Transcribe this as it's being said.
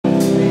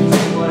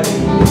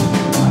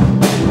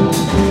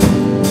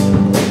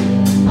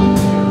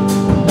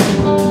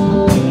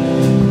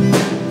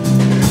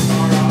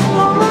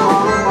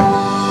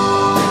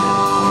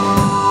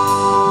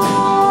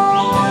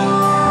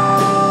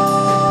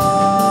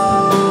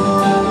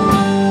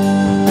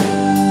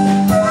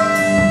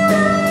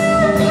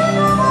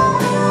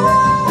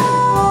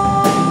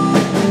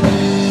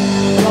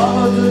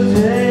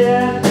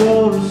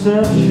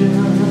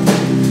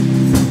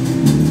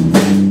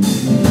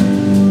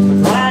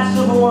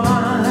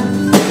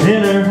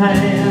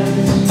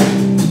hands.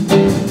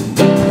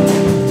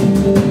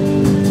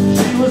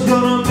 She was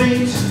gonna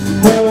meet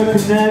her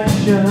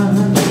connection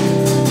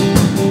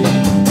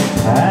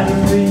at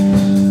her feet.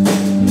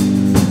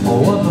 Oh,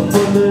 what the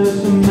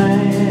foolish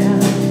man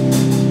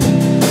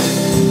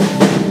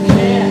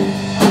can't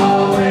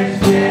always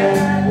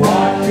get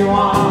what you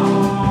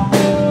want.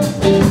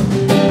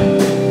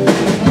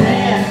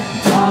 Can't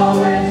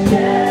always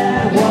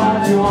get what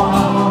you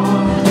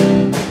want.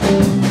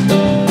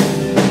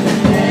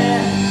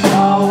 Can't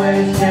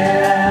always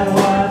get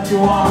what you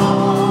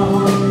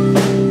want.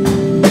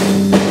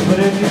 But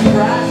if you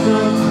try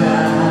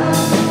sometimes,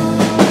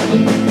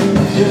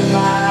 you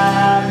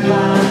might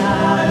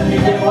find you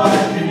get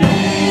what you need.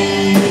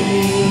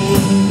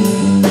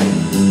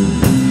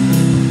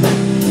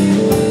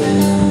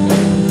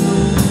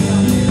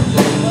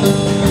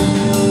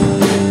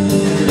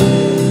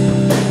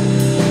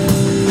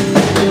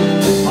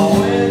 I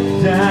went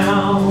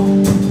down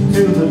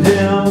to the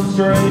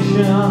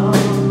demonstration,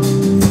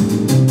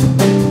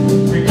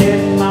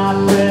 forgetting my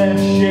fair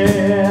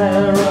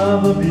share of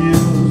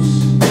abuse.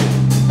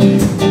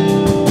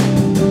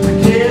 The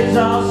kids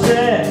all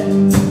said,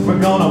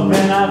 we're gonna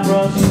vent our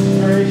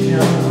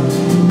frustration.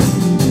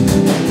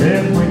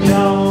 If we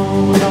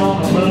don't, we're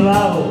gonna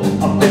blow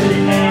a 50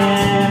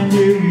 amp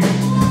fuse.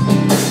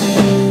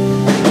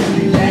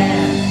 You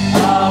can't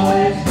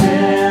always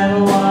get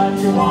what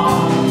you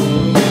want.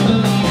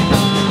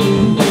 You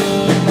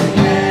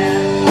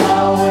can't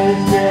always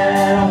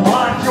get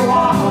what you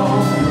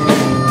want.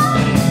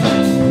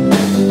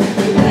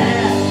 You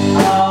can't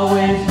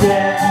always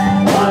get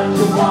what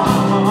you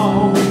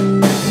want.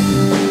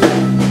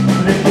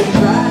 But if you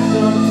try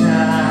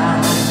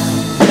sometime,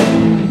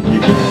 you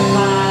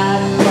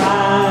might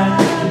find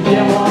you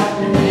get what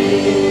you need.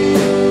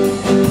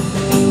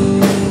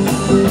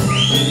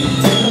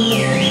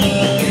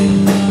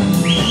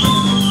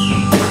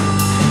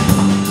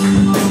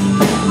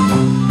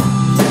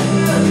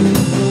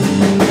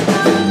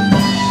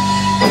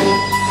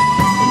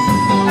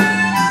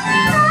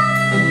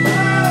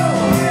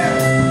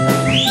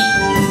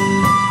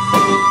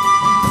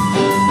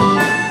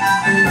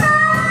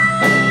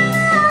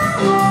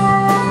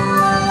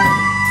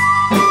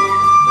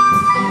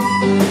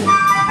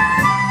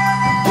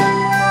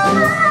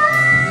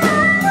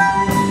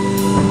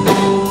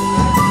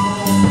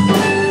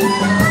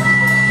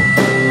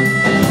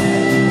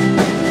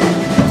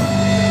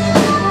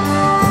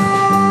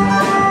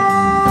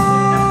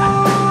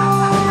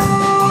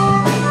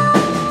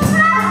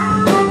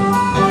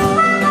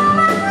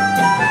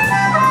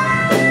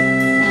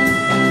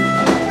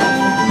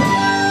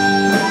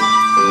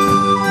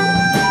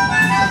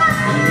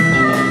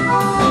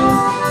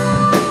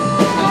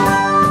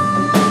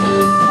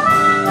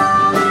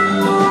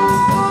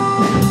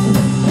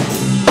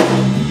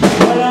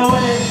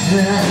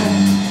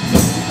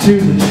 To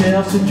the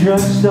Chelsea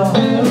drugstore.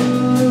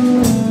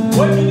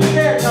 What did you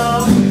get,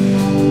 Tom?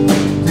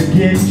 To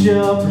get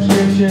your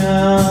prescription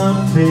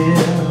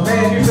filled.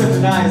 Man, you're such a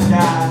nice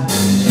guy.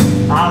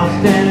 I was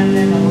standing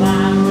in the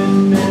line with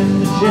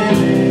Mr.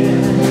 Jimmy.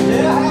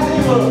 Yeah, how do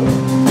you look?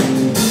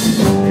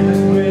 He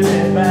looked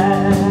really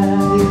bad,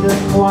 he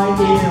looked quite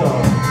ill.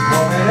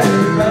 Oh man, that's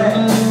too bad.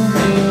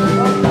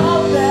 I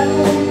thought that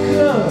we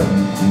could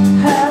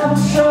have a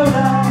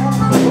soda.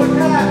 What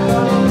kind,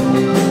 Tom?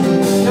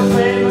 Your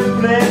favorite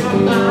flavor,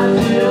 my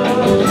dear.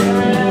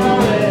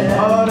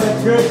 Oh, that's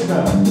good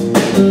stuff.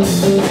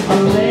 I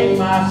played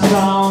my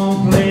song,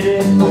 played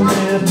it for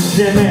Mr.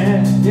 Jimmy.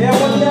 Yeah,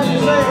 what do you have to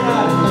say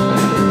about it?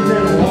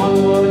 Said one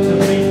word to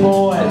me,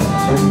 boy,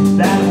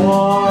 that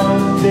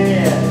was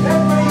dead.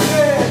 That's what he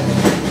said.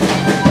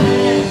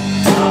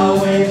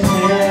 Always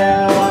get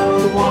what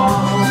you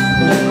want.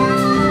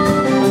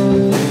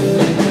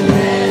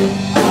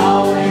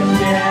 Always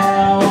get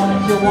what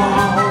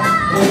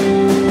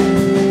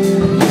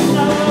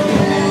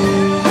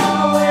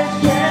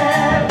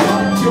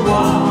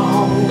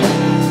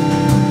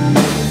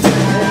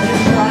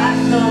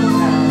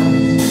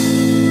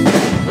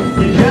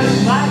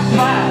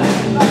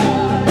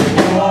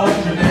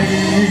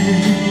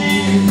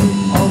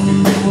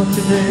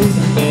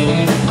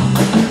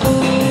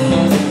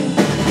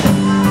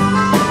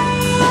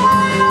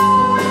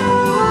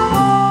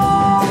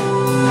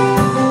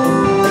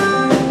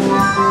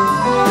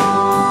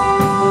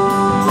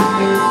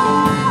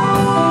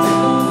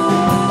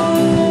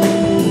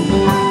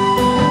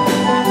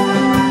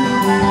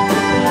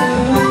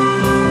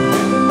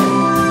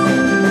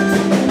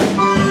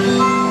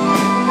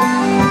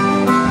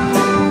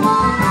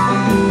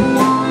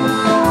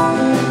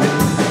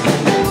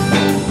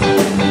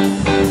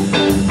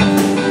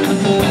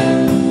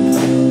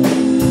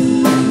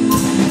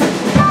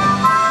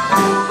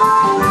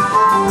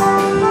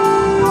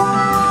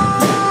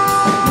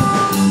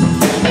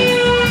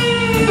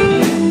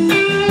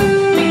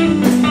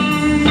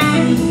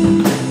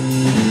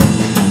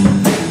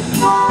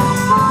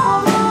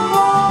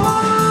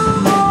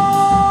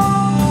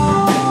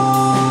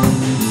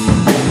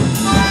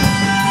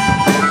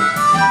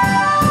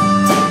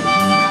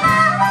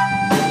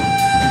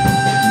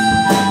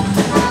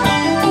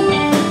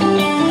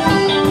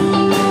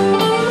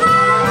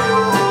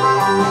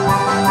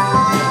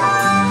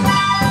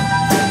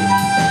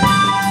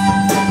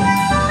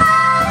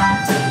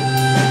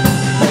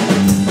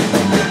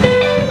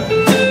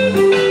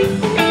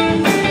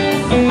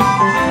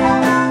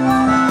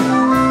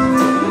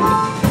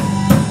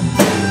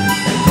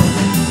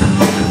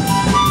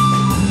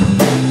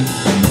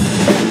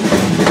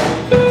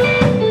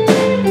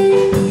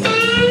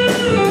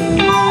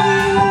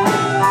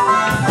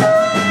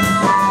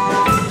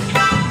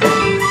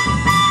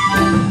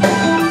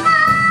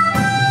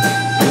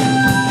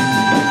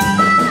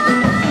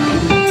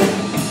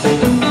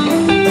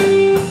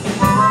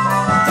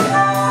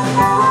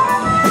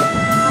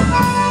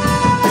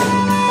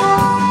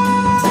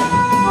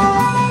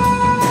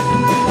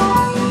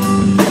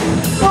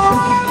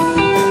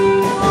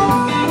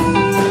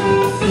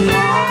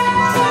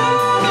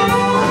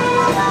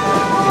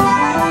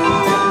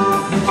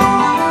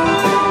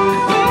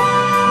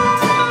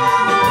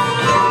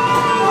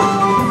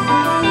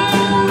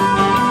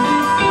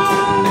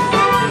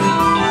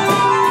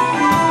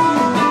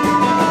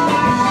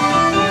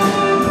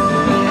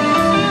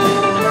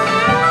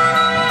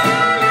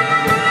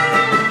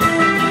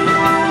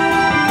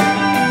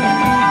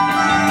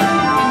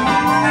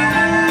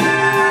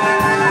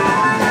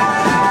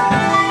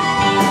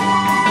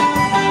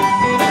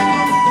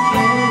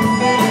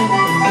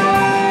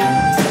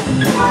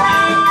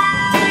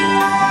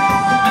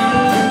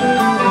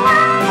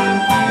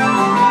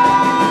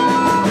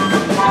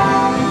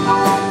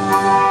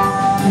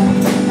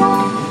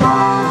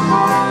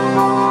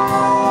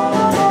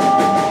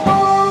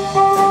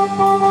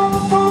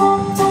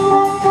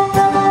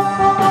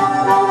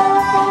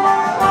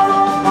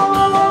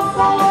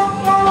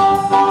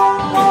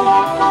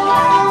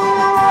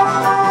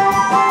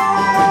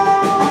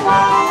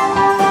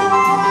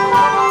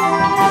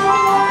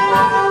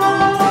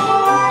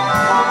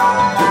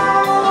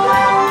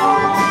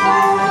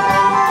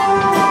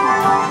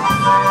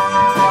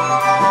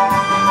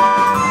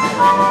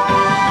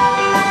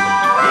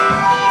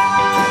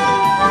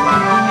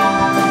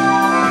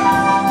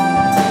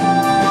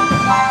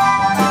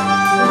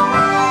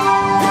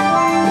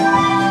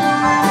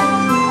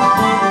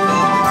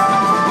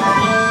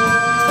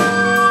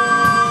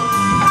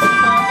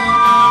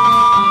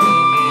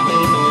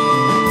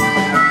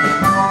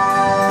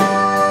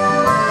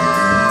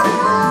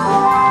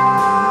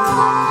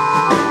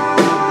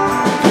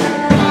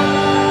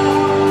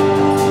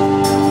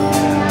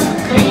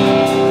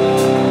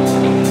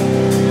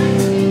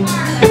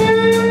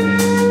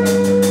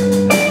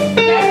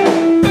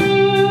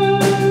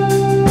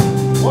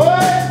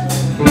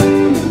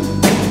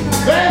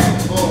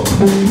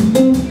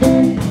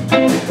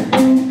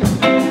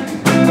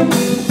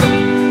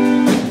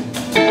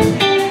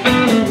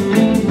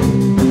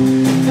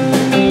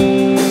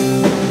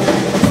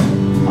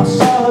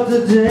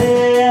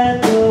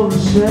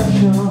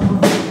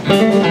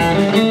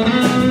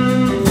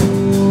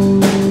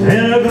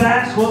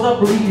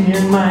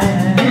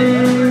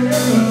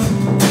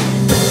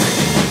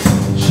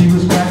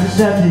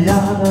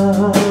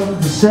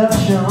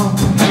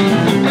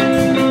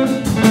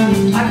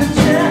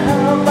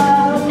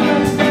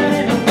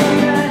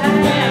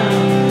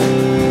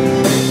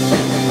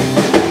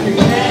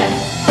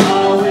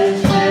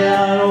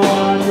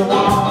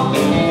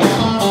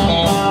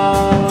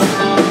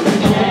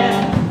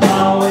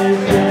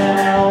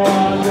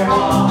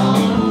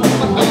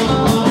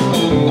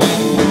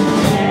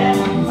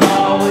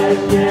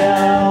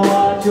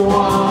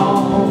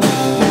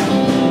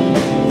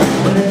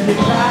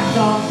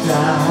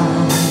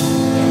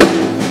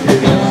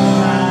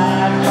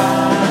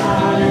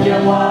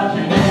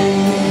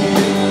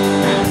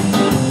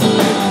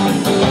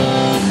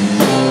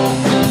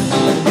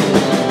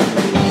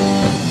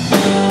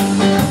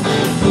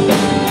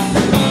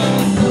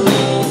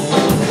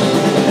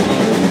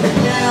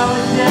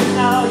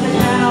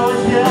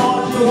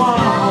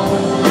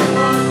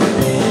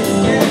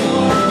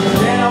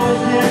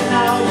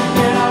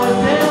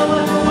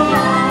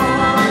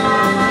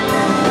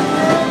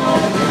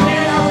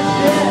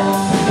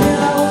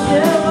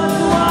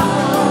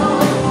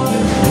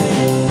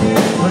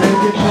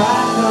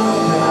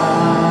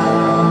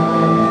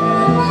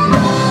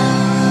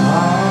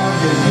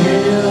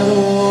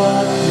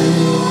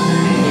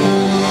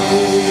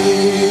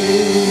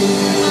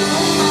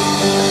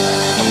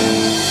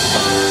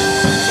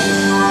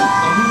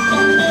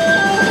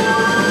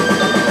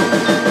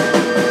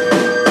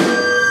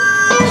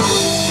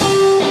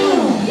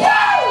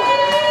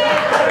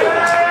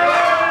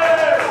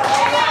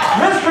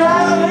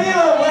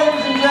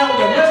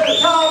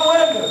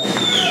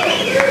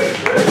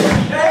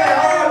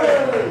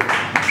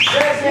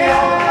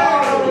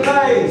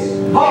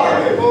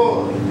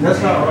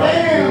That's not right.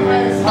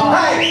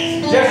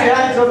 Hey! Jesse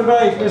Hanks on the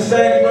bass, Miss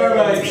Sandy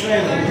Mermaid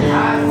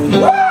singing. Woo!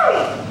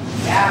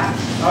 Yeah.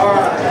 All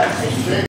right.